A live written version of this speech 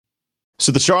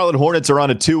So the Charlotte Hornets are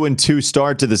on a 2-2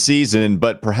 start to the season,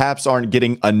 but perhaps aren't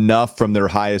getting enough from their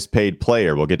highest paid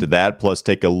player. We'll get to that, plus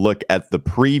take a look at the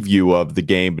preview of the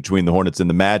game between the Hornets and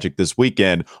the Magic this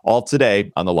weekend, all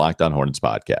today on the Locked On Hornets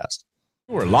podcast.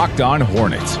 We're Locked On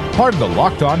Hornets, part of the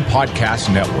Locked On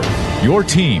Podcast Network, your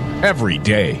team every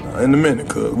day. In a minute,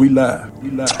 cuz we live.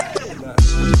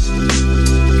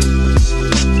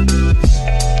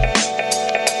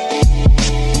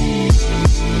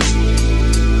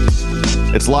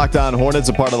 It's Locked On Hornets,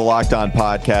 a part of the Locked On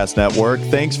Podcast Network.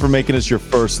 Thanks for making us your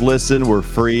first listen. We're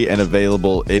free and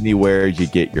available anywhere you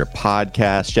get your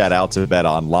podcast. Shout out to Bet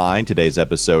Online. Today's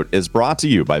episode is brought to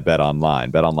you by Bet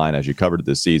Online. Bet Online has you covered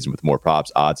this season with more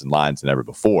props, odds, and lines than ever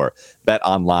before. Bet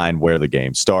Online, where the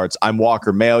game starts. I'm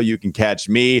Walker Mail. You can catch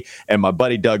me and my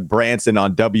buddy Doug Branson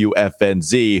on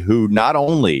WFNZ, who not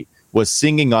only was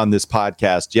singing on this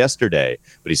podcast yesterday,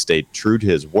 but he stayed true to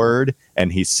his word,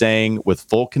 and he sang with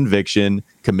full conviction,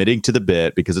 committing to the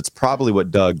bit, because it's probably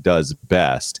what Doug does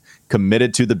best.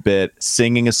 Committed to the bit,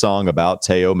 singing a song about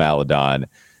Theo Maledon.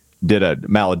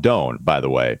 Maledon, by the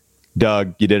way.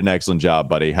 Doug, you did an excellent job,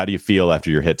 buddy. How do you feel after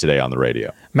your hit today on the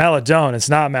radio? Maledon. It's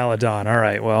not Maledon. All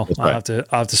right. Well, I'll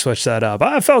have to switch that up.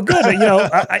 I felt good.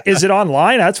 But, is it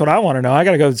online? That's what I want to know. I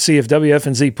got to go see if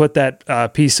WFNZ put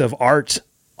that piece of art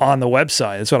on the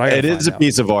website. That's what I got. It is a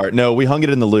piece of art. No, we hung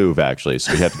it in the Louvre, actually,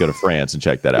 so we have to go to France and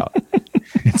check that out.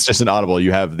 It's just an Audible.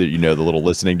 You have the little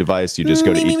listening device. You just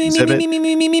go to each exhibit.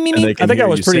 I think I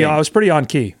was pretty on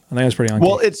key.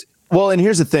 And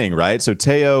here's the thing, right? So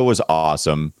Theo was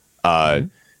awesome.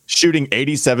 Shooting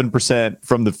 87%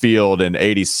 from the field and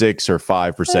 86 or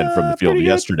 5% from the field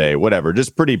yesterday, whatever.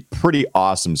 Just pretty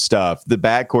awesome stuff. The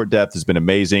backcourt depth has been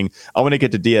amazing. I want to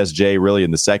get to DSJ really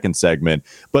in the second segment,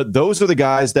 but those are the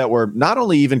guys that were not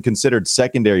only even considered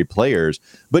secondary players,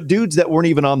 but dudes that weren't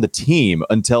even on the team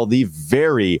until the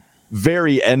very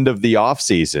end of the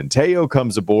offseason. Theo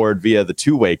comes aboard via the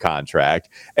two-way contract,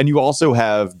 and you also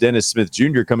have Dennis Smith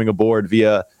Jr. coming aboard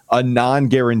via a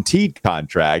non-guaranteed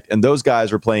contract, and those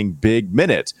guys are playing big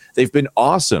minutes. They've been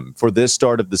awesome for this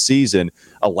start of the season,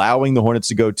 allowing the Hornets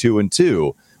to go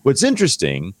 2-2. What's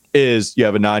interesting is you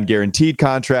have a non-guaranteed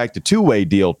contract, a two-way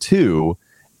deal too,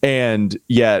 and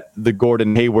yet the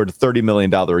Gordon Hayward $30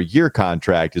 million a year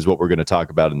contract is what we're going to talk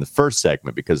about in the first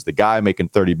segment, because the guy making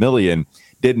 $30 million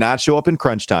did not show up in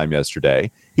crunch time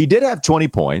yesterday. He did have 20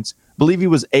 points. I believe he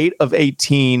was 8 of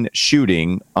 18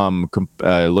 shooting,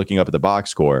 looking up at the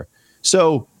box score.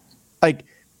 So,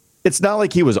 it's not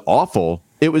like he was awful.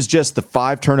 It was just the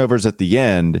 5 turnovers at the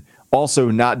end, also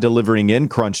not delivering in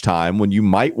crunch time when you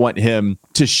might want him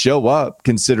to show up,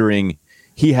 considering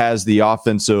he has the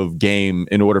offensive game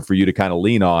in order for you to kind of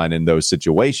lean on in those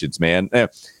situations, man.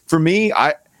 For me,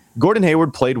 Gordon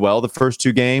Hayward played well the first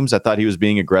 2 games. I thought he was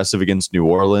being aggressive against New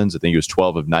Orleans. I think he was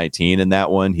 12 of 19 in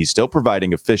that one. He's still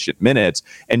providing efficient minutes,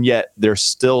 and yet there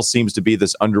still seems to be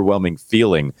this underwhelming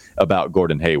feeling about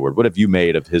Gordon Hayward. What have you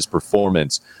made of his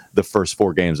performance the first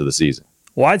 4 games of the season?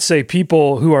 Well, I'd say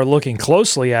people who are looking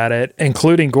closely at it,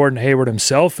 including Gordon Hayward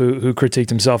himself, who critiqued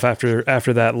himself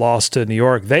after that loss to New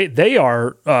York,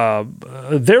 they're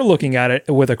looking at it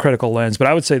with a critical lens. But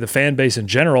I would say the fan base in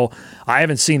general, I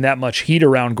haven't seen that much heat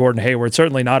around Gordon Hayward.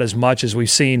 Certainly not as much as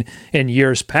we've seen in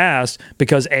years past,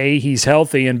 because A, he's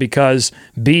healthy, and because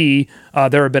B,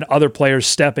 there have been other players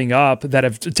stepping up that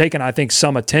have taken, I think,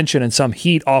 some attention and some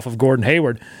heat off of Gordon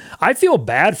Hayward. I feel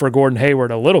bad for Gordon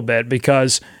Hayward a little bit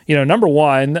because, number one,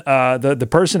 the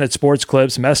person at Sports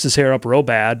Clips messed his hair up real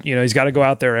bad. He's got to go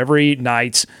out there every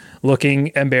night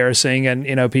looking embarrassing,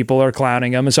 and people are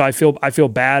clowning him. And so I feel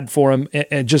bad for him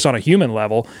just on a human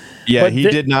level. Yeah, but he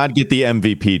did not get the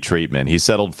MVP treatment. He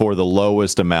settled for the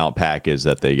lowest amount package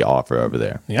that they offer over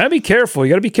there. You got to be careful.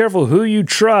 You got to be careful who you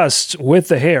trust with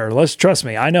the hair. Let's trust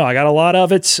me. I know I got a lot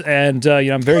of it, and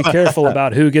I'm very careful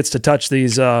about who gets to touch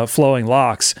these flowing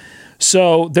locks.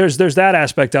 So there's that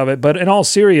aspect of it. But in all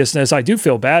seriousness, I do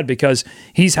feel bad because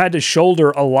he's had to shoulder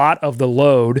a lot of the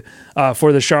load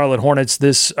for the Charlotte Hornets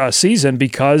this season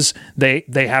because they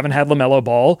haven't had LaMelo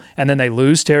Ball, and then they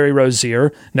lose Terry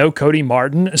Rozier, no Cody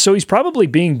Martin. So he's probably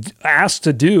being asked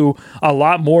to do a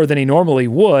lot more than he normally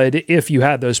would if you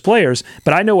had those players.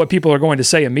 But I know what people are going to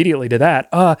say immediately to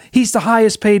that. He's the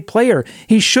highest paid player.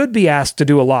 He should be asked to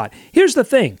do a lot. Here's the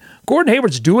thing. Gordon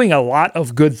Hayward's doing a lot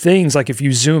of good things. Like if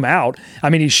you zoom out, I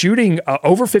mean, he's shooting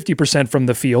over 50% from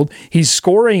the field. He's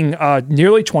scoring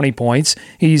nearly 20 points.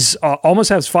 He's almost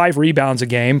has 5 rebounds a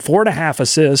game, 4.5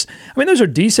 assists. I mean, those are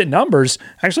decent numbers,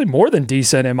 actually more than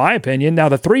decent in my opinion. Now,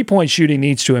 the 3-point shooting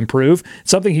needs to improve.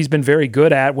 It's something he's been very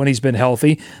good at when he's been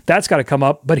healthy. That's got to come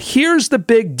up. But here's the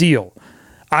big deal.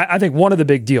 I think one of the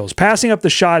big deals. Passing up the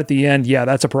shot at the end, yeah,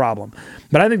 that's a problem.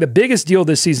 But I think the biggest deal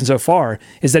this season so far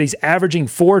is that he's averaging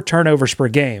 4 turnovers per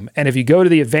game. And if you go to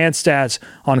the advanced stats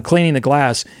on cleaning the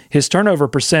glass, his turnover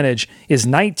percentage is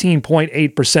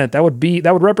 19.8%.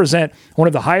 That would represent one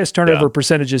of the highest turnover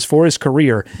percentages for his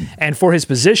career. And for his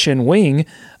position, wing,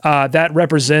 that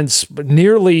represents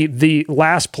nearly the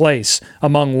last place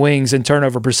among wings in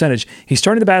turnover percentage. He's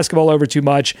turning the basketball over too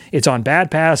much. It's on bad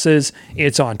passes.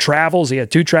 It's on travels. He had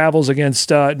 2 travels against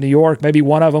New York. Maybe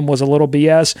one of them was a little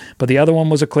BS, but the other one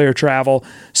was a clear travel.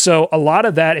 So a lot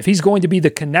of that, if he's going to be the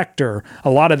connector,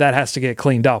 a lot of that has to get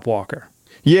cleaned up, Walker.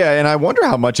 Yeah, and I wonder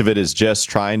how much of it is just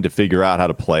trying to figure out how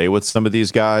to play with some of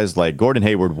these guys. Like Gordon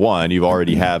Hayward, you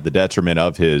already have the detriment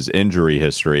of his injury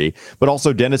history, but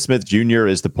also Dennis Smith Jr.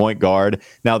 is the point guard.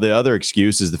 Now, the other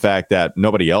excuse is the fact that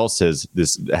nobody else has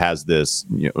this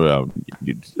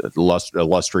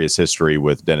illustrious history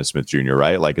with Dennis Smith Jr.,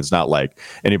 right? Like, it's not like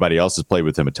anybody else has played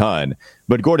with him a ton.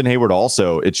 But Gordon Hayward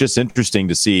also, it's just interesting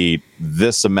to see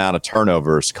this amount of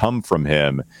turnovers come from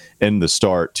him in the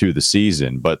start to the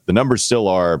season. But the numbers still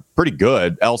are pretty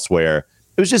good elsewhere.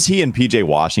 It was just he and PJ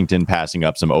Washington passing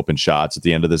up some open shots at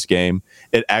the end of this game.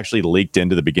 It actually leaked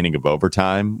into the beginning of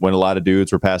overtime when a lot of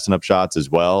dudes were passing up shots as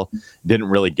well. Didn't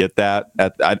really get that.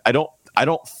 I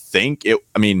don't think it.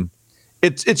 I mean,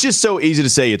 it's just so easy to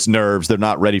say it's nerves. They're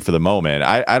not ready for the moment.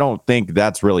 I don't think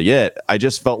that's really it. I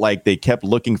just felt like they kept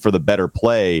looking for the better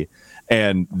play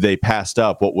and they passed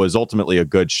up what was ultimately a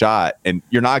good shot. And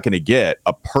you're not going to get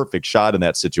a perfect shot in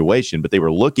that situation, but they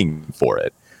were looking for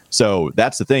it. So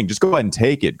that's the thing. Just go ahead and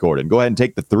take it, Gordon. Go ahead and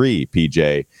take the 3,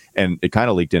 PJ. And it kind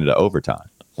of leaked into overtime.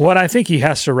 What I think he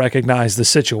has to recognize the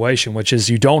situation, which is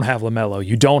you don't have LaMelo,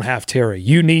 you don't have Terry.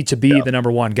 You need to be the number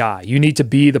one guy. You need to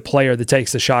be the player that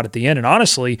takes the shot at the end. And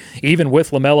honestly, even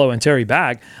with LaMelo and Terry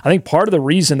back, I think part of the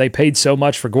reason they paid so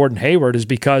much for Gordon Hayward is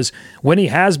because when he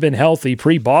has been healthy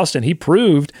pre-Boston, he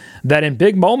proved that in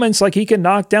big moments, like, he can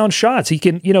knock down shots. He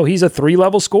can, he's a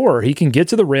 3-level scorer. He can get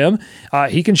to the rim.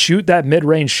 He can shoot that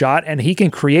mid-range shot, and he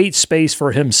can create space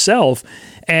for himself.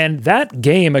 And that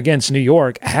game against New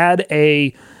York had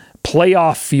a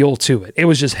playoff feel to it. It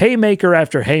was just haymaker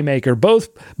after haymaker.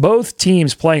 Both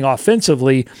teams playing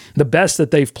offensively the best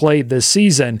that they've played this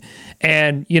season.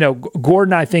 And,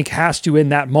 Gordon, I think, has to, in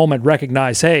that moment,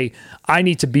 recognize, hey, I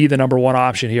need to be the number one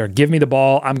option here. Give me the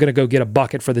ball. I'm going to go get a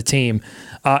bucket for the team.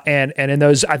 And in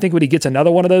those, I think when he gets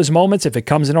another one of those moments, if it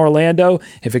comes in Orlando,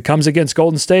 if it comes against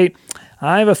Golden State,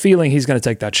 I have a feeling he's going to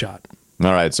take that shot.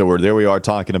 All right, so we are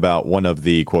talking about one of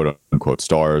the quote-unquote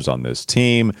stars on this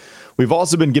team. We've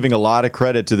also been giving a lot of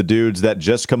credit to the dudes that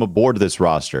just come aboard this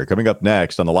roster. Coming up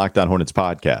next on the Locked On Hornets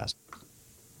podcast.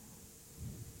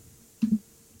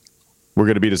 We're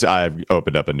going to be I've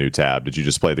opened up a new tab. Did you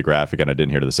just play the graphic and I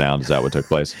didn't hear the sound? Is that what took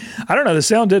place? I don't know. The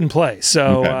sound didn't play.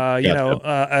 So, okay.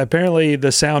 Apparently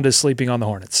the sound is sleeping on the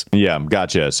Hornets. Yeah,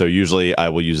 gotcha. So usually I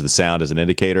will use the sound as an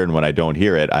indicator, and when I don't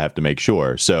hear it, I have to make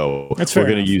sure. So we're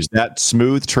going to use that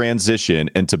smooth transition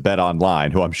into Bet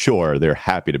Online, who I'm sure they're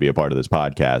happy to be a part of this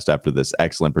podcast after this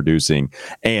excellent producing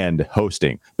and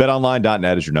hosting.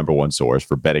 BetOnline.net is your number one source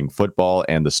for betting football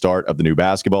and the start of the new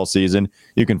basketball season.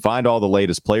 You can find all the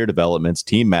latest player development,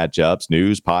 team matchups,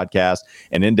 news, podcasts,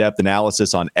 and in-depth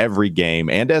analysis on every game.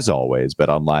 And as always,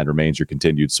 BetOnline remains your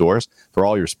continued source for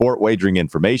all your sport wagering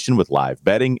information with live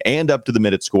betting and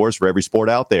up-to-the-minute scores for every sport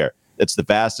out there. It's the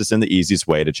fastest and the easiest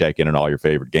way to check in on all your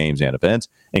favorite games and events,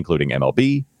 including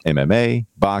MLB, MMA,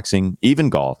 boxing, even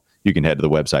golf. You can head to the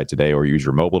website today or use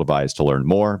your mobile device to learn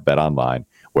more. BetOnline,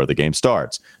 where the game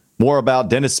starts. More about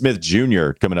Dennis Smith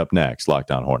Jr. coming up next.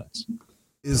 Locked On Hornets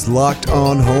is Locked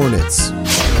On Hornets.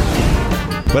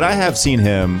 But I have seen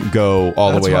him go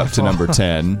all the way up to number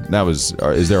 10. That was.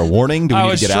 Is there a warning? Do we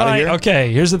need to get out of here?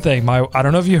 Okay, here's the thing. I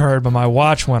don't know if you heard, but my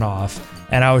watch went off,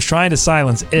 and I was trying to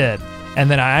silence it,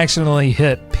 and then I accidentally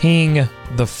hit ping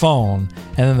the phone,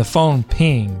 and then the phone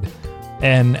pinged,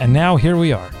 and now here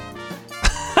we are.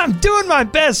 I'm doing my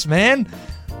best, man.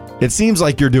 It seems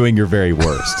like you're doing your very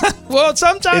worst. Well,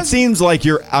 sometimes it seems like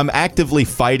I'm actively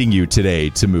fighting you today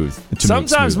to move.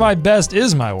 Sometimes my best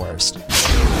is my worst.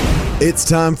 It's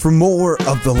time for more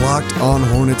of the Locked On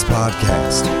Hornets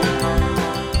podcast.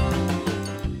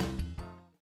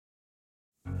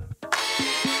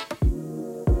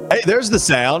 Hey, there's the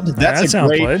sound. That's a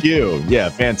great cue. Yeah,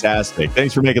 fantastic.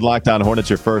 Thanks for making Locked On Hornets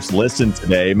your first listen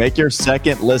today. Make your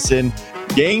second listen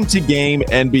game to game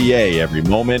NBA. Every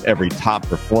moment, every top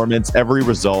performance, every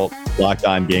result. Locked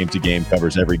On Game to Game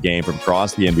covers every game from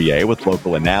across the NBA with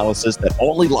local analysis that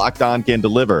only Locked On can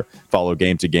deliver. Follow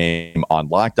Game to Game on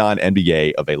Locked On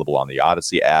NBA, available on the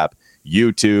Odyssey app.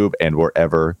 YouTube, and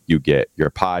wherever you get your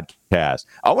podcast.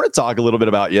 I want to talk a little bit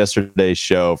about yesterday's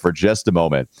show for just a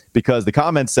moment because the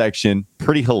comment section,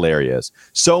 pretty hilarious.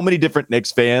 So many different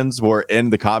Knicks fans were in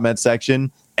the comment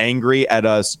section angry at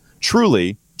us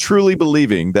truly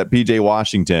believing that PJ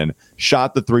Washington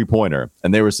shot the three-pointer.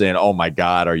 And they were saying, oh my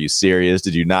God, are you serious?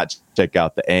 Did you not check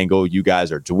out the angle? You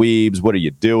guys are dweebs. What are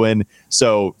you doing?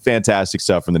 So fantastic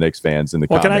stuff from the Knicks fans in the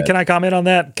comments. Can I comment on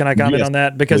that? Can I comment on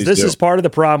that? Because this is part of the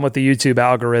problem with the YouTube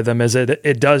algorithm is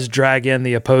it does drag in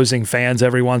the opposing fans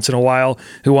every once in a while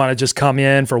who want to just come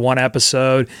in for one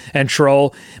episode and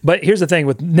troll. But here's the thing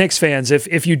with Knicks fans,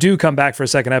 if you do come back for a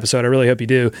second episode, I really hope you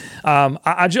do.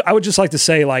 I would just like to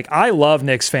say, like, I love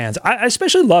Knicks fans. I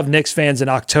especially love Knicks fans in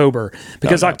October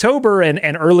because October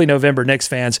and early November Knicks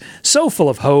fans, so full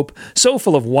of hope, so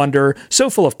full of wonder, so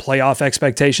full of playoff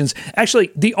expectations.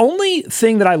 Actually, the only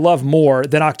thing that I love more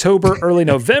than October, early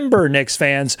November Knicks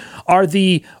fans are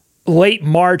the late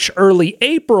March, early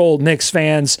April Knicks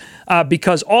fans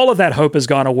because all of that hope has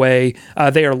gone away.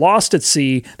 They are lost at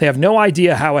sea. They have no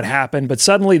idea how it happened, but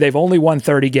suddenly they've only won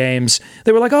 30 games.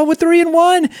 They were like, oh, we're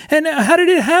 3-1. And how did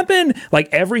it happen? Like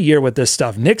every year with this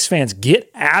stuff, Knicks fans, get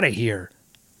out of here.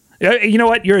 You know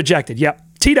what? You're ejected. Yep.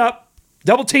 Teed up.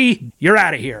 Double T, you're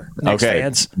out of here, Knicks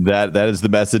fans. That is the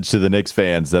message to the Knicks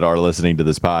fans that are listening to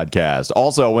this podcast.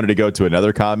 Also, I wanted to go to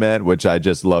another comment, which I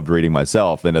just loved reading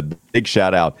myself, and a big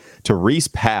shout out to Reese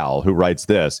Powell, who writes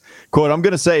this, quote, I'm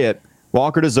going to say it,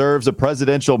 Walker deserves a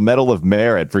Presidential Medal of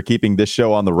Merit for keeping this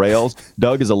show on the rails.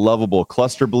 Doug is a lovable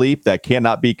cluster bleep that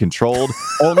cannot be controlled,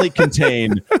 only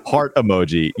contain heart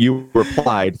emoji. You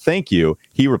replied, thank you.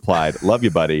 He replied, love you,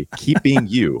 buddy. Keep being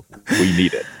you. We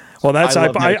need it. Well, that's I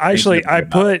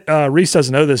put Reese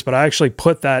doesn't know this, but I actually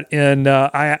put that in.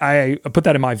 I put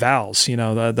that in my vows. You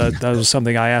know, that was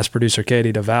something I asked producer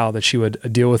Katie to vow that she would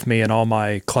deal with me and all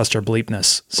my cluster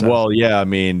bleepness. So. Well, yeah, I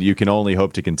mean, you can only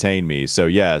hope to contain me. So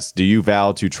yes, do you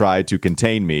vow to try to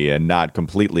contain me and not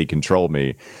completely control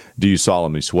me? Do you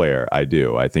solemnly swear? I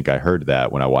do. I think I heard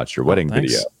that when I watched your wedding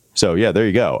video. So yeah, there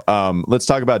you go. Let's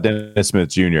talk about Dennis Smith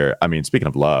Jr. I mean, speaking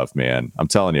of love, man, I'm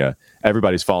telling you,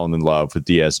 everybody's fallen in love with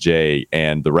DSJ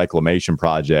and the reclamation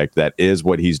project that is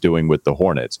what he's doing with the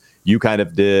Hornets. You kind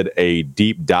of did a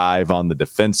deep dive on the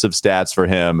defensive stats for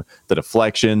him, the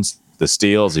deflections, the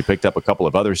steals. He picked up a couple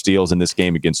of other steals in this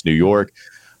game against New York.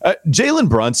 Jalen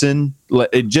Brunson,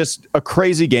 just a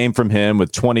crazy game from him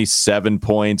with 27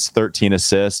 points, 13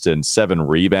 assists, and 7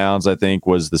 rebounds, I think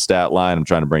was the stat line. I'm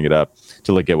trying to bring it up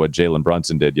to look at what Jalen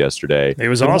Brunson did yesterday. It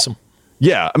was awesome.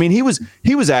 Yeah, I mean, he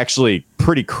was actually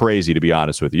pretty crazy, to be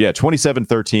honest with you. Yeah, 27,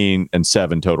 13, and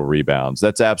 7 total rebounds.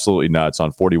 That's absolutely nuts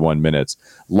on 41 minutes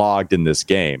logged in this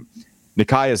game.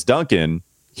 Nekias Duncan,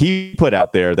 he put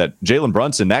out there that Jalen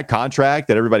Brunson, that contract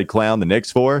that everybody clowned the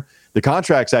Knicks for, the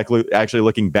contract's actually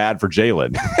looking bad for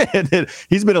Jalen. And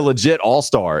he's been a legit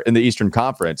all-star in the Eastern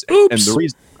Conference. Oops. And the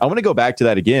reason I want to go back to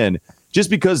that again, just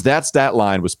because that stat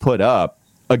line was put up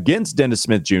against Dennis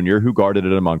Smith Jr., who guarded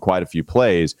him on quite a few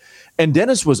plays. And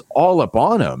Dennis was all up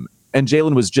on him, and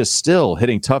Jalen was just still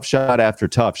hitting tough shot after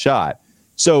tough shot.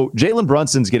 So Jalen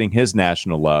Brunson's getting his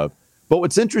national love. But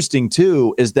what's interesting,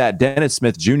 too, is that Dennis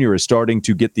Smith Jr. is starting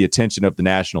to get the attention of the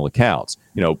national accounts.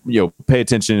 You know, pay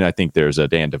attention. I think there's a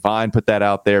Dan Devine put that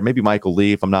out there. Maybe Michael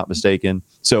Lee, if I'm not mistaken.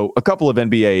 So a couple of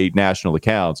NBA national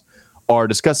accounts are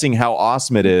discussing how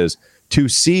awesome it is to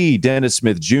see Dennis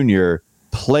Smith Jr.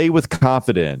 play with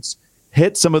confidence,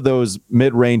 hit some of those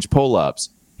mid-range pull-ups,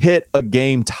 hit a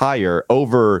game tire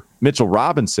over Mitchell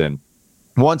Robinson.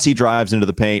 Once he drives into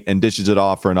the paint and dishes it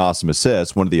off for an awesome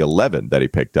assist, one of the 11 that he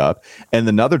picked up. And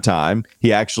another time,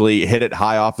 he actually hit it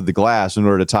high off of the glass in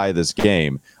order to tie this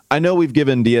game. I know we've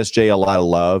given DSJ a lot of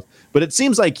love, but it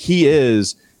seems like he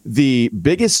is the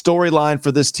biggest storyline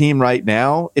for this team right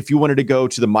now. If you wanted to go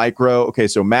to the micro, okay,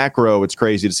 so macro, it's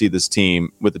crazy to see this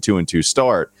team with a 2-2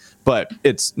 start. But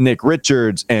it's Nick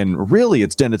Richards and really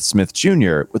it's Dennis Smith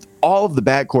Jr. with all of the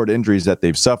backcourt injuries that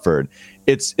they've suffered.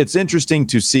 It's interesting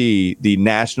to see the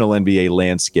national NBA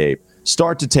landscape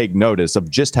start to take notice of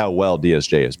just how well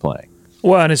DSJ is playing.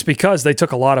 Well, and it's because they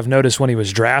took a lot of notice when he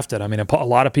was drafted. I mean, a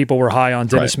lot of people were high on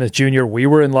Dennis Smith Jr. We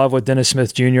were in love with Dennis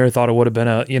Smith Jr. Thought it would have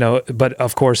been but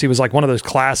of course he was like one of those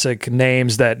classic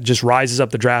names that just rises up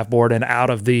the draft board and out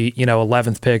of the,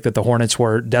 11th pick that the Hornets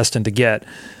were destined to get.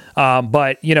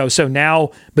 But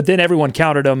then everyone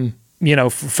counted him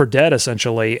for dead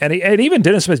essentially. And even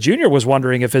Dennis Smith Jr. was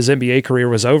wondering if his NBA career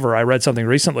was over. I read something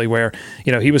recently where,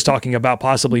 he was talking about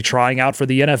possibly trying out for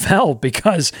the NFL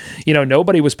because,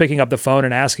 nobody was picking up the phone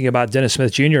and asking about Dennis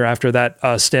Smith Jr. after that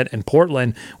stint in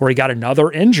Portland where he got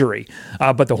another injury.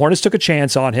 But the Hornets took a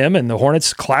chance on him, and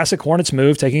the classic Hornets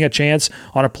move, taking a chance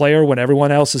on a player when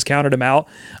everyone else has counted him out.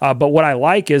 But what I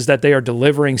like is that they are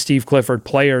delivering Steve Clifford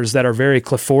players that are very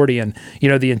Cliffordian.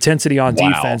 The intensity on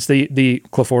defense, the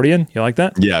Cliffordian. You like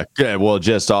that? Yeah. Well,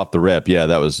 just off the rip. Yeah,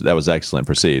 that was excellent.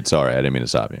 Proceed. Sorry, I didn't mean to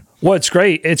stop you. Well, it's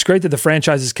great. It's great that the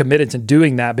franchise is committed to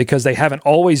doing that because they haven't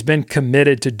always been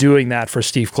committed to doing that for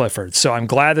Steve Clifford. So I'm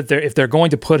glad that if they're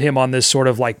going to put him on this sort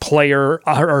of like player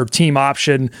or team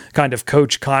option kind of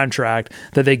coach contract,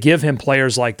 that they give him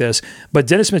players like this. But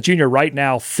Dennis Smith Jr. right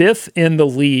now, 5th in the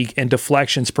league in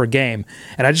deflections per game.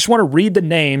 And I just want to read the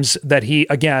names that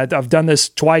again, I've done this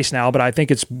twice now, but I think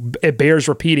it bears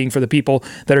repeating for the people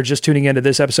that are just tuning into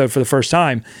this episode for the first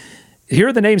time. Here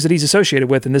are the names that he's associated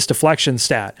with in this deflection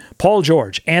stat. Paul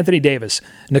George, Anthony Davis,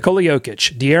 Nikola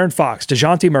Jokic, De'Aaron Fox,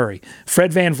 DeJounte Murray,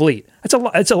 Fred VanVleet.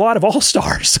 It's a lot of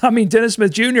all-stars. I mean, Dennis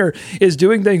Smith Jr. is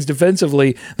doing things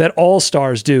defensively that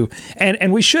all-stars do.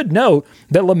 And we should note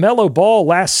that LaMelo Ball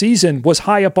last season was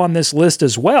high up on this list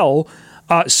as well.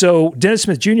 So Dennis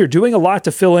Smith Jr. doing a lot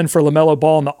to fill in for LaMelo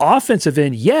Ball on the offensive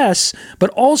end, yes, but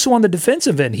also on the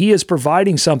defensive end. He is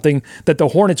providing something that the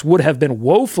Hornets would have been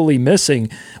woefully missing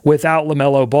without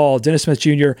LaMelo Ball. Dennis Smith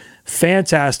Jr.,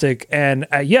 fantastic. And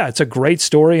it's a great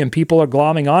story, and people are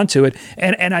glomming onto it.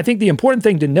 And I think the important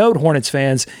thing to note, Hornets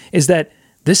fans, is that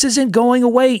this isn't going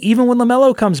away even when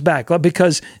LaMelo comes back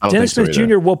because Dennis Smith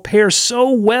Jr. will pair so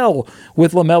well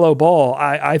with LaMelo Ball.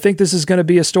 I think this is going to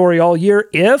be a story all year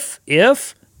if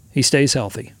he stays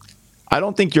healthy. I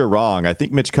don't think you're wrong. I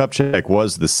think Mitch Kupchak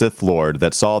was the Sith Lord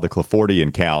that saw the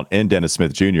Cliffordian count in Dennis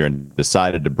Smith Jr. and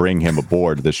decided to bring him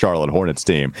aboard the Charlotte Hornets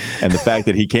team. And the fact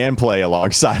that he can play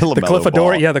alongside LaMelo the Ball.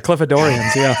 The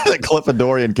Cliffordorians, yeah. The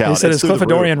Cliffordorian count. He said his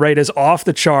Cliffordorian rate is off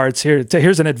the charts.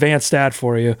 Here's an advanced stat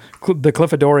for you. The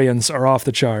Cliffordorians are off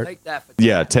the chart.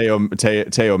 Yeah, Teo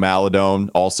Maladone,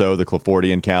 also the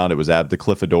Cliffordian count. It was at the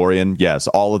Cliffordorian. Yes,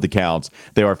 all of the counts.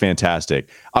 They are fantastic.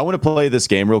 I want to play this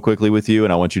game real quickly with you,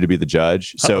 and I want you to be the judge.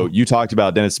 So you talked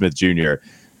about Dennis Smith Jr.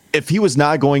 If he was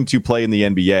not going to play in the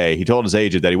NBA, he told his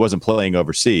agent that he wasn't playing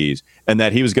overseas and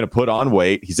that he was going to put on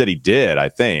weight. He said he did, I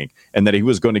think, and that he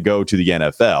was going to go to the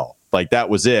NFL. Like, that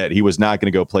was it. He was not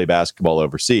going to go play basketball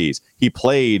overseas. He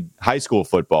played high school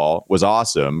football, was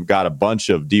awesome, got a bunch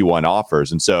of D1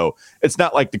 offers. And so it's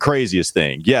not like the craziest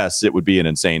thing. Yes, it would be an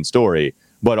insane story,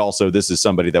 but also this is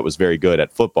somebody that was very good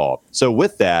at football. So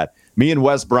with that, me and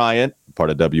Wes Bryant, part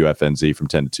of WFNZ from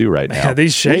 10 to 2 right now. Yeah,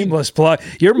 these shameless plug.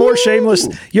 You're more shameless.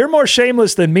 You're more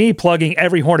shameless than me plugging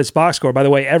every Hornets box score. By the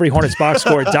way,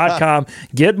 everyhornetsboxscore.com.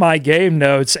 Get my game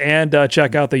notes and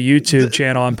check out the YouTube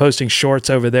channel. I'm posting shorts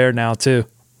over there now too.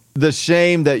 The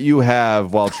shame that you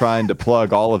have while trying to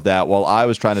plug all of that while I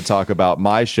was trying to talk about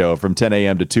my show from 10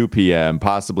 a.m. to 2 p.m.,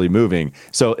 possibly moving.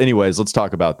 So anyways, let's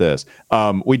talk about this.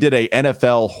 We did a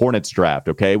NFL Hornets draft,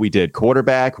 okay? We did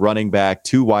quarterback, running back,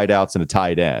 2 wideouts, and a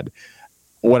tight end.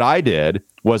 What I did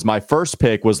was my first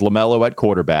pick was LaMelo at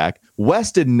quarterback.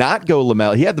 Wes did not go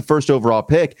LaMelo. He had the first overall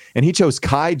pick, and he chose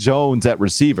Kai Jones at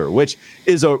receiver, which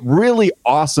is a really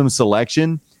awesome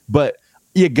selection, but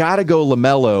you got to go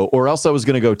LaMelo, or else I was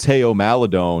going to go Teo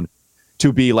Maladone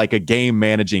to be like a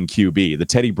game-managing QB, the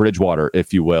Teddy Bridgewater,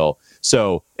 if you will.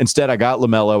 So instead, I got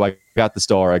LaMelo, I got the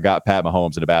star, I got Pat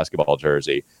Mahomes in a basketball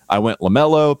jersey. I went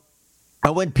LaMelo. I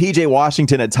went PJ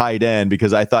Washington at tight end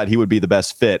because I thought he would be the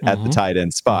best fit at the tight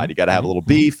end spot. You got to have a little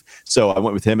beef. So I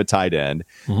went with him at tight end.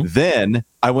 Then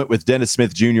I went with Dennis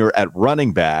Smith Jr. at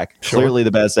running back. Sure. Clearly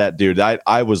the best at dude.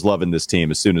 I was loving this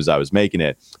team as soon as I was making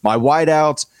it. My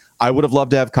wideouts, I would have loved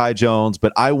to have Kai Jones,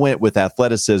 but I went with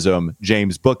athleticism,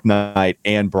 James Bouknight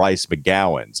and Bryce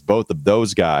McGowens, both of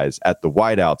those guys at the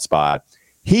wideout spot.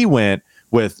 He went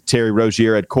with Terry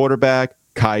Rozier at quarterback,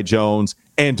 Kai Jones,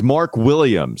 and Mark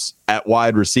Williams at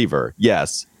wide receiver.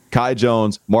 Yes, Kai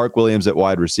Jones, Mark Williams at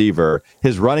wide receiver.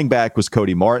 His running back was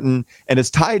Cody Martin, and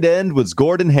his tight end was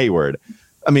Gordon Hayward.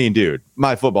 I mean, dude,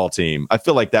 my football team, I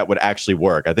feel like that would actually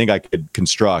work. I think I could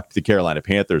construct the Carolina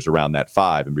Panthers around that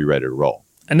 5 and be ready to roll.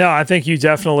 No, I think you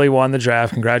definitely won the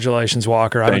draft. Congratulations,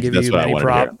 Walker. I don't give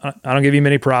you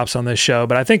many props on this show,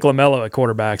 but I think LaMelo at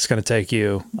quarterback is going to take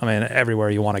you, everywhere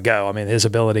you want to go. His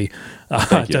ability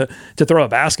to throw a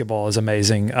basketball is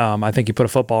amazing. I think you put a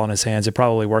football in his hands, it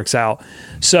probably works out.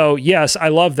 So, yes, I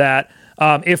love that.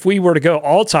 If we were to go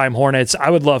all-time Hornets,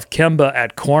 I would love Kemba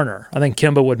at corner. I think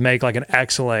Kemba would make like an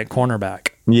excellent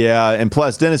cornerback. Yeah, and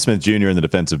plus Dennis Smith Jr. in the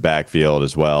defensive backfield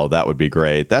as well. That would be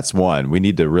great. That's one. We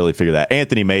need to really figure that.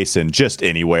 Anthony Mason, just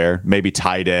anywhere, maybe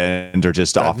tight end or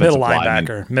just offensive middle lineman.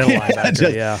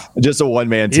 linebacker, just a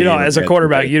one-man team. As a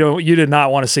quarterback, you did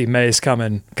not want to see Mace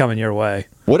coming your way.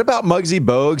 What about Muggsy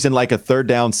Bogues in like a third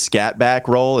down scat back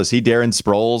role? Is he Darren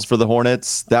Sproles for the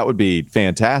Hornets? That would be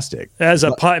fantastic. As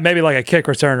a maybe like a kick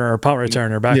returner or punt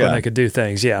returner back when they could do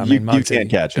things. Yeah, I mean, you can't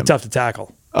catch him. Tough to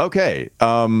tackle. Okay.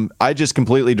 I just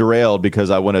completely derailed because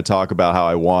I want to talk about how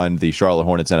I won the Charlotte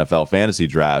Hornets NFL fantasy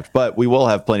draft, but we will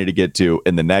have plenty to get to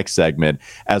in the next segment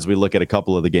as we look at a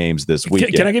couple of the games this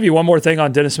weekend. Can I give you one more thing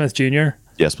on Dennis Smith Jr.?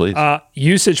 Yes, please.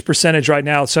 Usage percentage right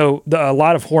now. So a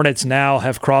lot of Hornets now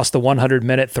have crossed the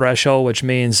 100-minute threshold, which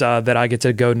means that I get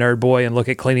to go nerd boy and look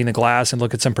at cleaning the glass and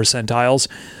look at some percentiles.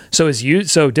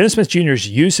 So Dennis Smith Jr.'s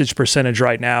usage percentage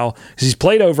right now, because he's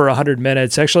played over 100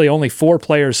 minutes. Actually, only 4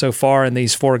 players so far in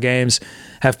these 4 games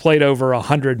have played over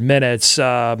 100 minutes.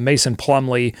 Mason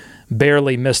Plumlee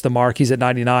barely missed the mark. He's at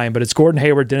 99, but it's Gordon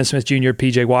Hayward, Dennis Smith Jr.,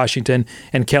 P.J. Washington,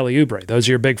 and Kelly Oubre. Those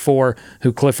are your big 4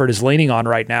 who Clifford is leaning on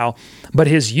right now. But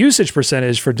his usage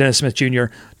percentage for Dennis Smith Jr.,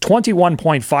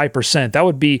 21.5%. That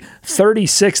would be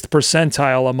 36th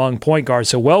percentile among point guards,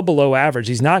 so well below average.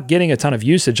 He's not getting a ton of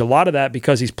usage. A lot of that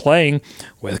because he's playing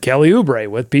with Kelly Oubre,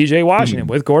 with P.J. Washington,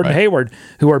 with Gordon Hayward,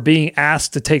 who are being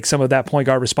asked to take some of that point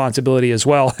guard responsibility as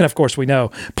well. And of course, we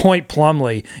know Point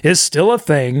Plumlee is still a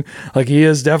thing. Like, he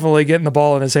is definitely getting the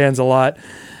ball in his hands a lot.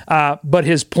 But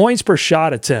his points per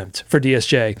shot attempt for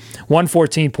DSJ,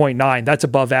 114.9. That's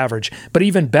above average. But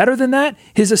even better than that,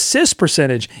 his assist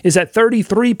percentage is at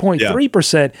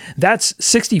 33.3%. Yeah. That's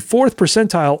 64th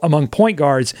percentile among point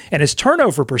guards. And his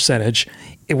turnover percentage,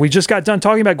 we just got done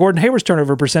talking about Gordon Hayward's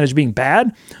turnover percentage being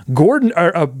bad. But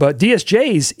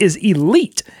DSJ's is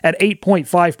elite at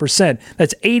 8.5%.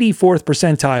 That's 84th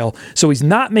percentile. So he's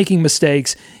not making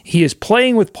mistakes. He is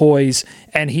playing with poise,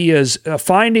 and he is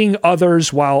finding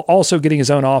others while also getting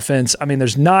his own offense. I mean,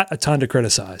 there's not a ton to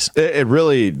criticize. It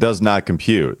really does not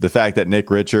compute. The fact that Nick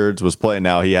Richards was playing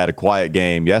now, he had a quiet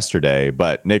game yesterday,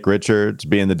 but Nick Richards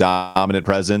being the dominant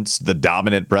presence, and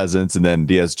then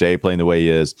DSJ playing the way he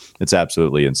is, it's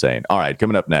absolutely insane. All right,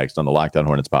 coming up next on the Locked On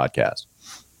Hornets podcast,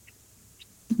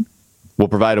 we'll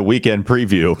provide a weekend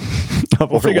preview.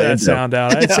 We'll figure that sound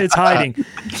out. It's hiding.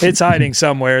 It's hiding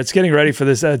somewhere. It's getting ready for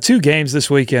this. 2 games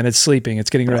this weekend. It's sleeping. It's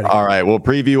getting ready. All right. We'll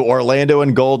preview Orlando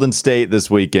and Golden State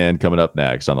this weekend coming up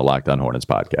next on the Locked On Hornets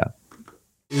podcast.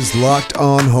 Is Locked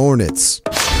On Hornets.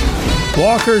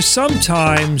 Walker,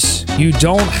 sometimes you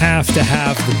don't have to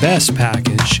have the best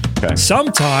package. Okay.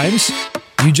 Sometimes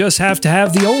you just have to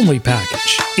have the only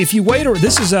package. If you wait,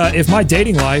 if my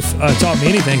dating life taught me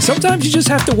anything, sometimes you just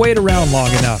have to wait around long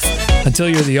enough until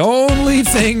you're the only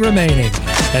thing remaining.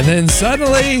 And then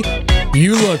suddenly,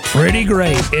 you look pretty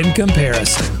great in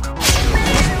comparison.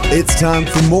 It's time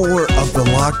for more of the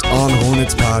Locked On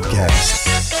Hornets podcast.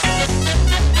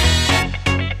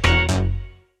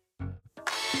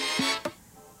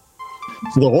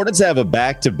 So the Hornets have a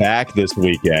back-to-back this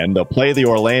weekend. They'll play the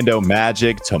Orlando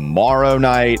Magic tomorrow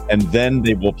night, and then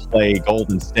they will play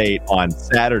Golden State on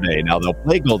Saturday. Now, they'll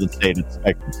play Golden State at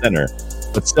Spectrum Center,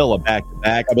 but still a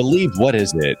back-to-back. I believe, what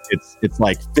is it? It's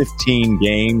like 15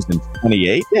 games in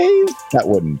 28 days? That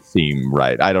wouldn't seem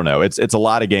right. I don't know. It's a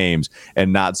lot of games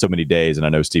and not so many days, and I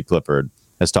know Steve Clifford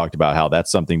has talked about how that's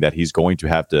something that he's going to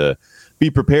have to be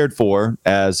prepared for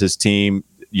as his team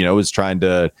is trying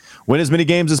to win as many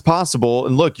games as possible.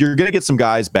 And look, you're going to get some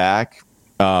guys back.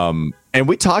 And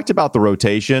we talked about the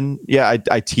rotation. Yeah,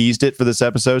 I teased it for this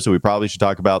episode, so we probably should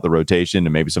talk about the rotation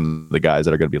and maybe some of the guys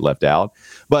that are going to be left out.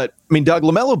 But, I mean, Doug,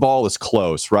 LaMelo Ball is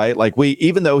close, right? Like,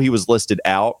 even though he was listed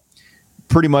out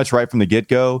pretty much right from the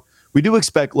get-go, we do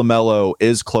expect LaMelo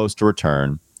is close to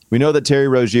return. We know that Terry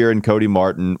Rozier and Cody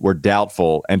Martin were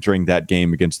doubtful entering that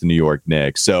game against the New York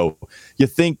Knicks. So you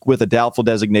think with a doubtful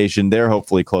designation, they're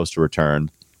hopefully close to return.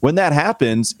 When that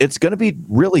happens, it's going to be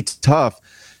really tough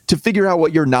to figure out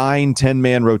what your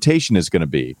 9-10-man rotation is going to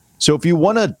be. So if you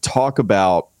want to talk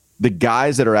about the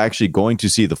guys that are actually going to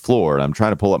see the floor, and I'm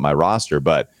trying to pull up my roster,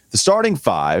 but the starting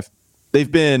 5, they've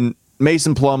been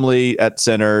Mason Plumlee at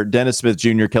center, Dennis Smith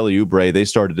Jr., Kelly Oubre, they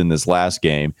started in this last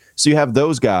game. So you have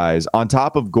those guys on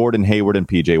top of Gordon Hayward and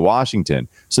P.J. Washington.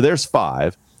 So there's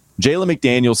 5. Jalen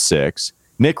McDaniels, 6.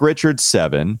 Nick Richards,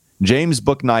 7. James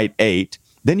Bouknight, 8.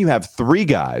 Then you have 3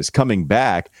 guys coming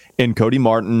back in Cody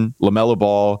Martin, LaMelo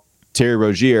Ball, Terry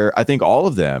Rozier. I think all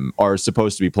of them are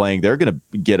supposed to be playing. They're going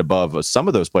to get above some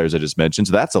of those players I just mentioned.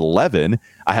 So that's 11.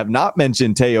 I have not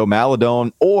mentioned Teo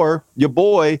Maledon or your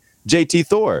boy, JT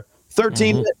Thor.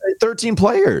 13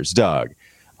 players, Doug.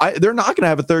 They're not going to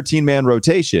have a 13-man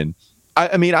rotation.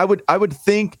 I mean, I would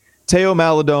think Teo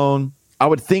Maladon. I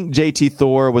would think JT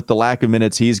Thor with the lack of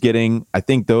minutes he's getting. I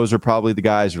think those are probably the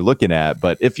guys you're looking at.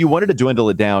 But if you wanted to dwindle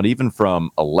it down even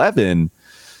from 11,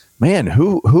 man,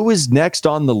 who is next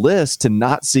on the list to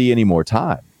not see any more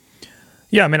time?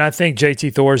 Yeah, I mean, I think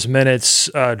JT Thor's minutes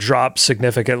dropped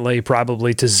significantly,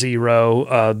 probably to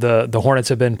 0. The Hornets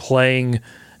have been playing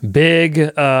big.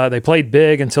 They played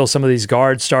big until some of these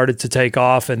guards started to take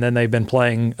off, and then they've been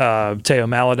playing Teo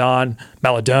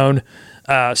Maladon.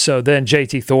 So then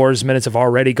JT Thor's minutes have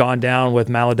already gone down with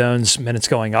Maladon's minutes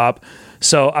going up.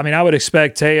 So, I mean, I would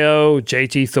expect Teo,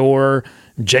 JT Thor,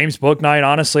 James Bouknight,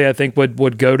 honestly, I think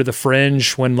would go to the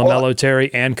fringe when LaMelo,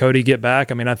 Terry, and Cody get back.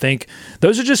 I mean, I think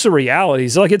those are just the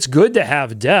realities. Like, it's good to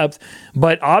have depth,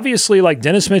 but obviously, like,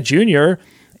 Dennis Smith Jr.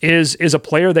 is a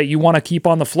player that you want to keep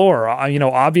on the floor.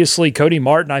 Obviously, Cody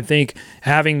Martin, I think,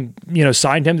 having,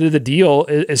 signed him to the deal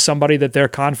is somebody that they're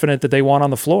confident that they want on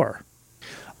the floor.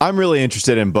 I'm really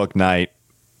interested in Bouknight.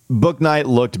 Bouknight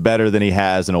looked better than he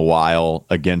has in a while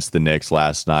against the Knicks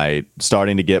last night,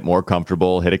 starting to get more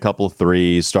comfortable, hit a couple of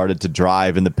threes, started to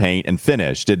drive in the paint and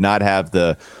finish. Did not have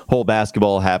the whole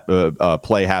basketball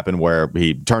play happen where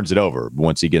he turns it over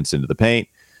once he gets into the paint.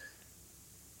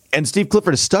 And Steve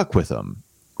Clifford is stuck with him.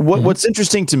 What's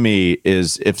interesting to me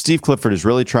is if Steve Clifford is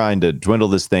really trying to dwindle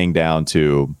this thing down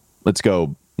to, let's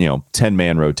go,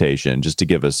 10-man rotation, just to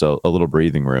give us a little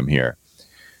breathing room here.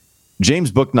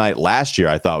 James Bouknight last year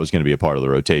I thought was going to be a part of the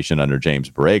rotation under James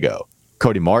Borrego.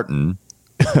 Cody Martin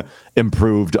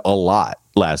improved a lot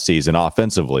last season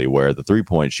offensively, where the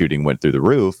three-point shooting went through the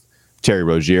roof. Terry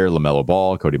Rozier, LaMelo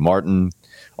Ball, Cody Martin.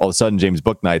 All of a sudden, James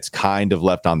Bouknight's kind of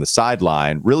left on the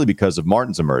sideline, really because of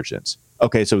Martin's emergence.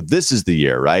 Okay, so this is the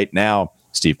year, right? Now,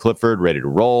 Steve Clifford ready to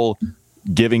roll,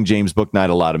 giving James Bouknight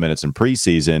a lot of minutes in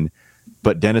preseason,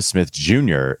 but Dennis Smith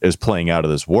Jr. is playing out of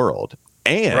this world.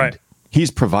 And he's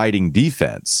providing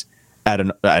defense at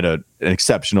an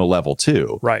exceptional level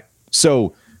too. Right.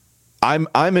 So I'm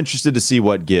interested to see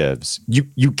what gives.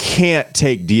 You can't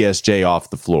take DSJ off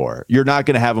the floor. You're not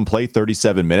going to have him play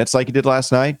 37 minutes like he did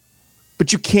last night,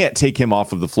 but you can't take him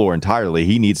off of the floor entirely.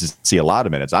 He needs to see a lot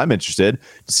of minutes. I'm interested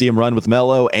to see him run with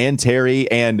Melo and Terry,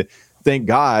 and thank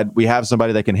God we have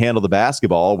somebody that can handle the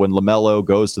basketball when LaMelo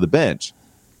goes to the bench.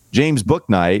 James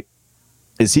Bouknight,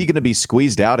 is he going to be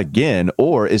squeezed out again,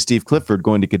 or is Steve Clifford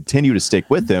going to continue to stick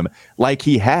with him like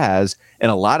he has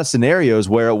in a lot of scenarios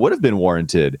where it would have been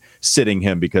warranted sitting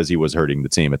him because he was hurting the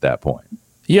team at that point?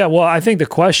 Yeah, well, I think the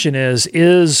question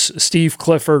is Steve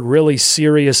Clifford really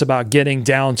serious about getting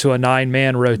down to a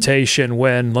 9-man rotation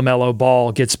when LaMelo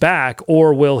Ball gets back,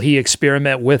 or will he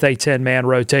experiment with a 10-man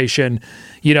rotation,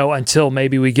 until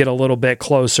maybe we get a little bit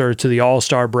closer to the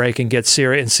All-Star break and get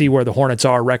serious and see where the Hornets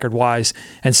are record-wise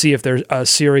and see if there's a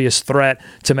serious threat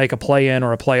to make a play-in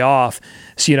or a play-off.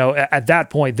 So, at that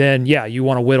point, then, yeah, you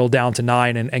want to whittle down to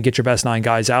 9 and get your best 9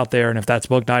 guys out there. And if that's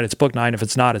Bouknight, it's Bouknight. If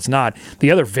it's not, it's not. The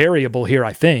other variable here,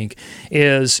 I think,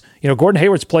 is, Gordon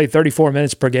Hayward's played 34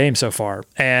 minutes per game so far.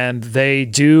 And they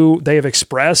have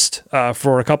expressed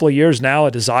for a couple of years now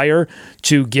a desire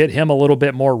to get him a little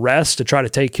bit more rest to try to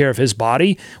take care of his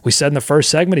body. We said in the first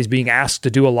segment, he's being asked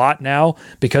to do a lot now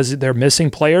because they're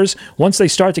missing players. Once they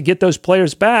start to get those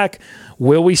players back,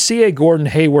 will we see a Gordon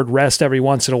Hayward rest every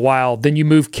once in a while? Then you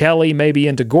move Kelly maybe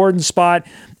into Gordon's spot,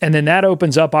 and then that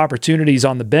opens up opportunities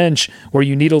on the bench where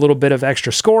you need a little bit of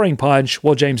extra scoring punch.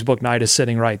 Well, James Bouknight is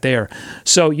sitting right there.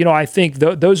 So, I think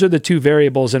those are the two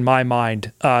variables in my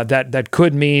mind that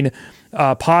could mean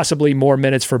possibly more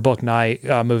minutes for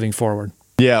Bouknight moving forward.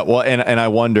 Yeah, well, and I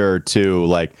wonder, too,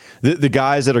 like, the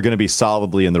guys that are going to be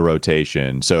solidly in the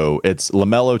rotation. So it's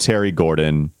LaMelo, Terry,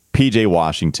 Gordon, PJ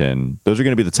Washington. Those are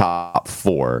going to be the top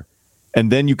 4.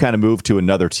 And then you kind of move to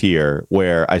another tier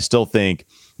where I still think,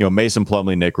 Mason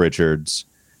Plumlee, Nick Richards,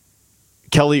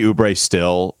 Kelly Oubre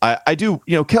still. I do,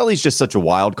 Kelly's just such a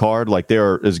wild card. Like,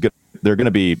 there are going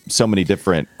to be so many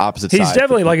different opposite sides. He's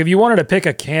definitely, like, if you wanted to pick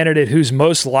a candidate who's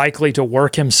most likely to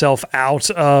work himself out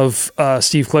of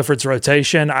Steve Clifford's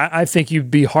rotation, I think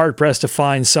you'd be hard-pressed to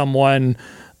find someone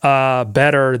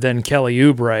better than Kelly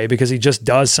Oubre, because he just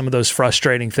does some of those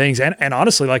frustrating things. And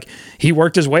honestly, like, he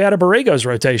worked his way out of Borrego's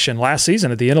rotation last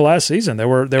season. At the end of last season, there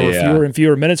were fewer and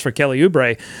fewer minutes for Kelly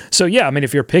Oubre. So yeah, I mean,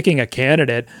 if you're picking a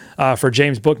candidate for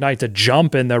James Bouknight to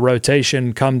jump in the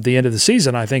rotation come the end of the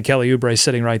season, I think Kelly Oubre is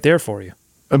sitting right there for you.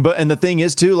 And the thing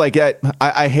is, too, like,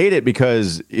 I hate it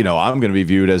because, I'm going to be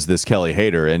viewed as this Kelly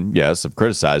hater. And yes, I've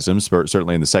criticized him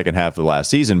certainly in the second half of the last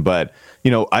season. But,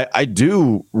 I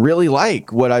do really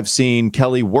like what I've seen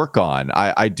Kelly work on.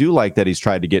 I do like that he's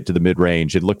tried to get to the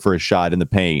mid-range and look for a shot in the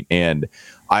paint. And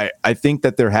I think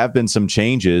that there have been some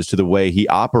changes to the way he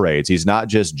operates. He's not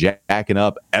just jacking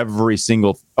up every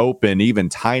single open, even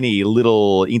tiny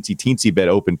little teensy bit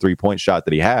open 3-point shot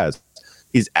that he has.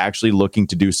 He's actually looking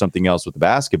to do something else with the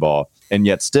basketball. And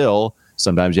yet still,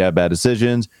 sometimes you have bad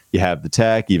decisions. You have the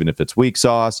tech, even if it's weak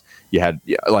sauce. You had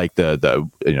like the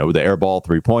air ball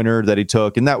 3-pointer that he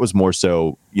took. And that was more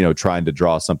so, trying to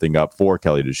draw something up for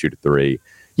Kelly to shoot a 3.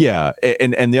 Yeah,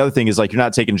 and the other thing is, like, you're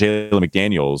not taking Jalen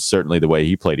McDaniels, certainly the way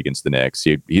he played against the Knicks.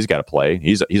 He's got to play.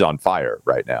 He's on fire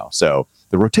right now. So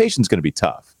the rotation's going to be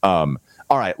tough. All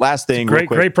right, last thing.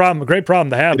 Great problem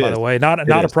to have, by the way. Not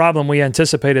a problem we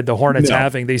anticipated the Hornets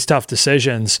having these tough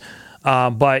decisions.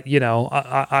 But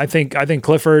I think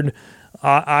Clifford.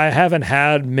 I haven't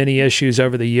had many issues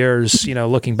over the years.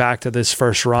 Looking back to this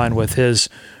first run with his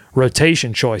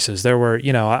rotation choices. There were,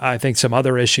 I think some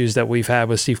other issues that we've had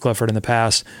with Steve Clifford in the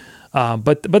past,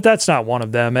 but that's not one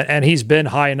of them. And he's been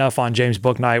high enough on James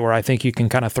Bouknight where I think you can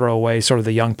kind of throw away sort of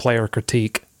the young player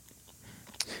critique.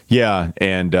 Yeah,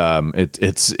 and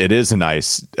it is a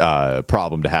nice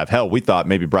problem to have. Hell, we thought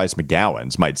maybe Bryce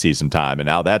McGowens might see some time, and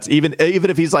now that's even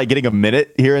if he's like getting a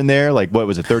minute here and there, like what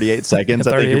was it, 38 seconds?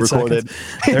 38 I think he recorded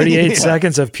 38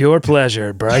 seconds of pure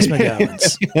pleasure, Bryce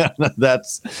McGowens.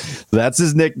 That's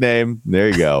his nickname. There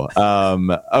you go.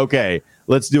 Okay,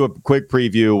 let's do a quick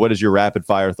preview. What is your rapid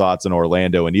fire thoughts on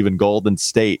Orlando and even Golden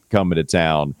State coming to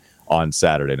town on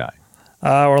Saturday night?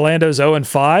 Orlando's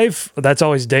 0-5. That's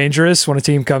always dangerous when a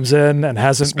team comes in and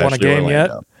hasn't won a game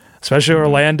yet. Especially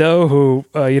Orlando, who,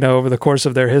 over the course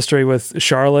of their history with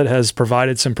Charlotte has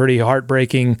provided some pretty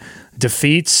heartbreaking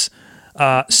defeats.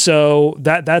 So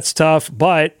that's tough.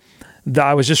 But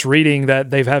I was just reading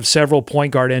that they've had several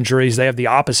point guard injuries. They have the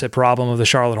opposite problem of the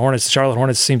Charlotte Hornets. The Charlotte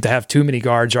Hornets seem to have too many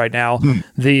guards right now.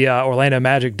 The Orlando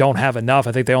Magic don't have enough.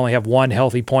 I think they only have one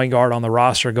healthy point guard on the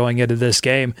roster going into this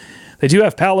game. They do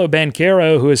have Paolo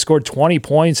Banchero, who has scored 20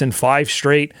 points in 5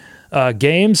 straight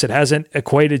games. It hasn't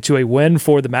equated to a win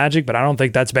for the Magic, but I don't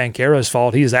think that's Banchero's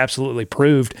fault. He has absolutely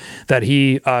proved that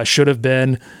he should have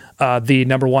been the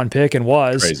number 1 pick and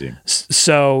was. Crazy.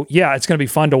 So, yeah, it's going to be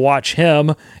fun to watch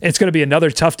him. It's going to be another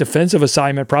tough defensive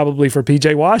assignment probably for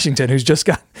PJ Washington, who's just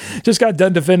got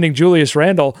done defending Julius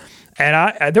Randle.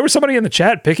 And there was somebody in the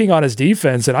chat picking on his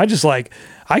defense, and I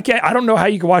don't know how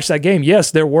you can watch that game.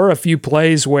 Yes, there were a few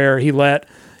plays where he let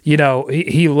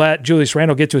Julius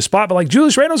Randle get to a spot, but like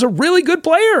Julius Randle's a really good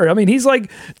player. I mean, he's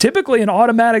like typically an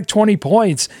automatic 20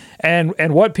 points. And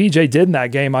what PJ did in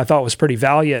that game, I thought was pretty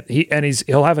valiant.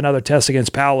 He'll have another test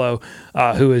against Paolo,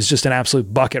 who is just an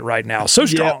absolute bucket right now. So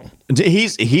strong. Yeah.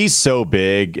 He's so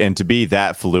big, and to be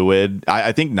that fluid,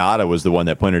 I think Nada was the one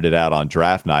that pointed it out on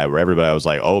draft night, where everybody was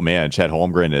like, "Oh man, Chet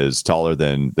Holmgren is taller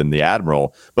than the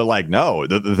Admiral." But like, no,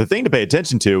 the thing to pay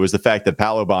attention to was the fact that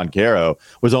Paolo Banchero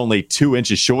was only 2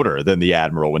 inches shorter than the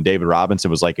Admiral when David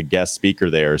Robinson was like a guest speaker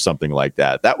there or something like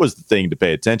that. That was the thing to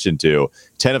pay attention to.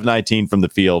 10 of 19 from the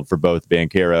field for both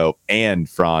Banchero and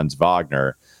Franz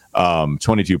Wagner.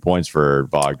 22 points for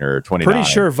Wagner, 29.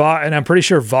 I'm pretty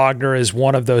sure Wagner is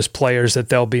one of those players that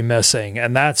they'll be missing,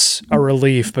 and that's a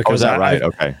relief because is that right?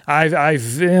 Okay.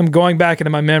 I'm going back into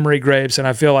my memory grapes, and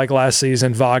I feel like last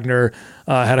season Wagner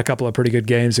had a couple of pretty good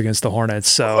games against the Hornets.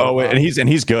 So, and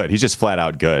he's good. He's just flat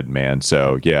out good, man.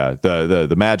 So yeah,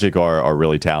 the Magic are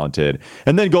really talented,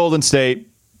 and then Golden State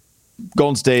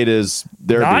is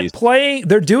their not beast. Playing.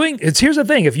 They're doing. Here's the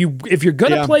thing: if you're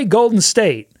gonna play Golden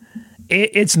State,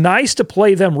 it's nice to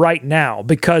play them right now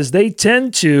because they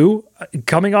tend to,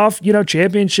 coming off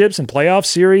championships and playoff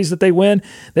series that they win,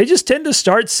 they just tend to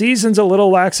start seasons a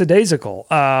little lackadaisical.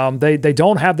 They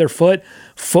don't have their foot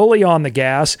fully on the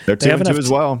gas. They're 2-2 as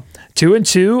well.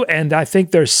 2-2, and I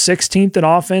think they're 16th in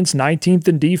offense, 19th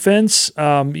in defense.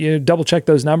 You double check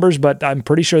those numbers, but I'm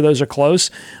pretty sure those are close.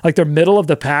 Like they're middle of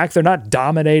the pack. They're not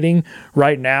dominating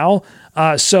right now.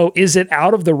 So is it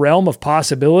out of the realm of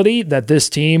possibility that this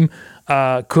team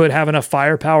could have enough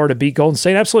firepower to beat Golden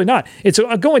State? Absolutely not. It's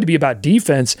going to be about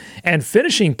defense and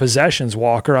finishing possessions,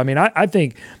 Walker. I mean, I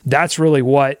think that's really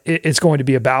what it's going to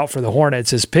be about for the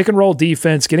Hornets is pick and roll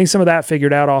defense, getting some of that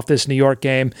figured out off this New York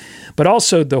game. But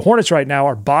also the Hornets right now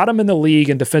are bottom in the league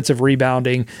in defensive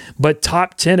rebounding, but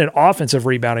top 10 in offensive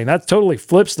rebounding. That totally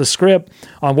flips the script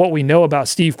on what we know about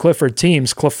Steve Clifford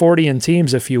teams, Cliffordian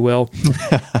teams, if you will.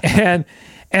 And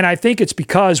I think it's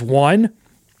because, one,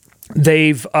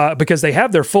 they've because they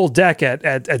have their full deck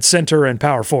at center and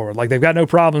power forward. Like, they've got no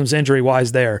problems injury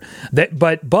wise there.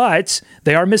 But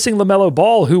they are missing LaMelo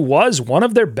Ball, who was one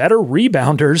of their better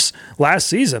rebounders last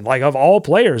season. Like, of all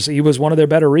players, he was one of their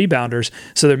better rebounders.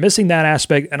 So they're missing that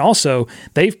aspect. And also,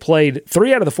 they've played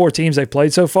 3 out of the 4 teams they've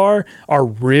played so far are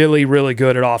really, really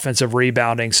good at offensive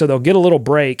rebounding. So they'll get a little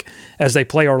break as they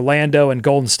play Orlando and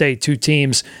Golden State, 2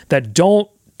 teams that don't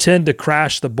tend to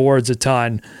crash the boards a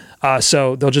ton.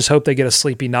 So they'll just hope they get a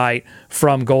sleepy night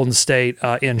from Golden State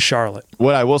in Charlotte.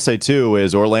 What I will say, too,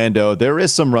 is Orlando, there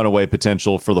is some runaway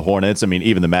potential for the Hornets. I mean,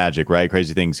 even the Magic, right?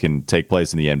 Crazy things can take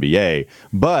place in the NBA.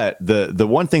 But the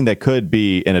one thing that could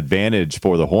be an advantage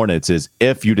for the Hornets is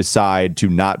if you decide to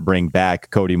not bring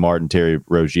back Cody Martin, Terry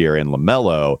Rozier, and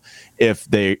LaMelo, if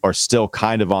they are still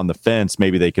kind of on the fence,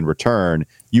 maybe they can return.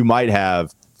 You might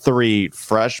have 3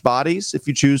 fresh bodies if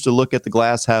you choose to look at the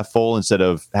glass half full instead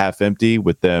of half empty,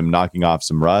 with them knocking off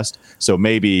some rust. So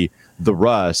maybe the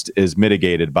rust is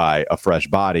mitigated by a fresh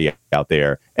body out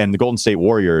there. And the Golden State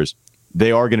Warriors,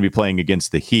 they are going to be playing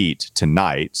against the Heat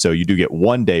tonight. So you do get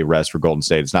 1 day rest for Golden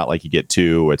State. It's not like you get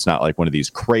 2. It's not like one of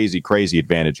these crazy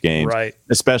advantage games, right?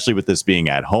 Especially with this being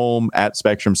at home at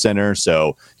Spectrum Center.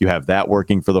 So you have that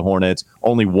working for the Hornets.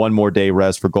 Only 1 more day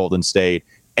rest for Golden State.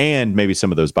 And maybe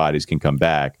some of those bodies can come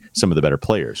back, some of the better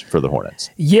players for the Hornets.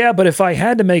 Yeah, but if I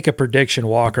had to make a prediction,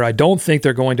 Walker, I don't think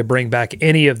they're going to bring back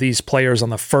any of these players on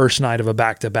the first night of a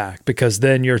back-to-back, because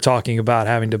then you're talking about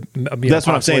having to... That's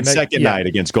what I'm saying, second night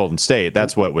against Golden State.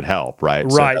 That's what would help, right?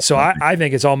 Right, so I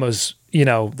think it's almost...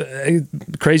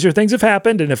 crazier things have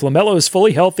happened, and if LaMelo is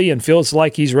fully healthy and feels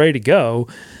like he's ready to go,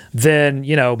 then,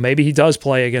 maybe he does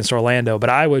play against Orlando, but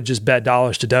I would just bet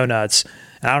dollars to donuts.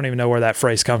 And I don't even know where that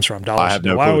phrase comes from. I have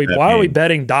no clue. Why are we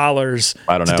betting dollars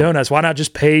to donuts? Why not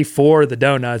just pay for the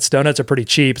donuts? Donuts are pretty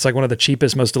cheap. It's like one of the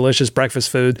cheapest, most delicious breakfast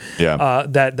food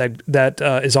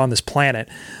that is on this planet.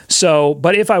 So,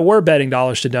 but if I were betting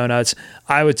dollars to donuts,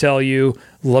 I would tell you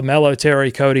LaMelo,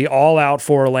 Terry, Cody, all out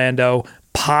for Orlando.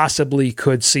 Possibly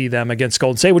could see them against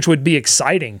Golden State, which would be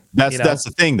exciting. That's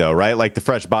the thing, though, right? Like, the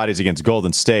fresh bodies against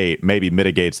Golden State maybe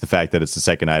mitigates the fact that it's the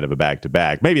second night of a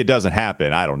back-to-back. Maybe it doesn't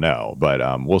happen. I don't know, but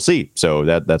we'll see. So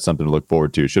that's something to look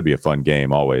forward to. Should be a fun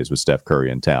game always with Steph Curry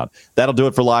in town. That'll do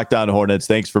it for Locked On Hornets.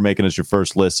 Thanks for making us your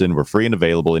first listen. We're free and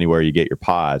available anywhere you get your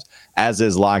pods, as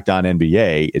is Locked On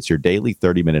NBA. It's your daily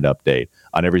 30-minute update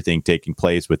on everything taking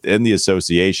place within the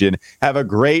association. Have a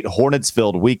great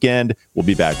Hornets-filled weekend. We'll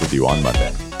be back with you on Monday.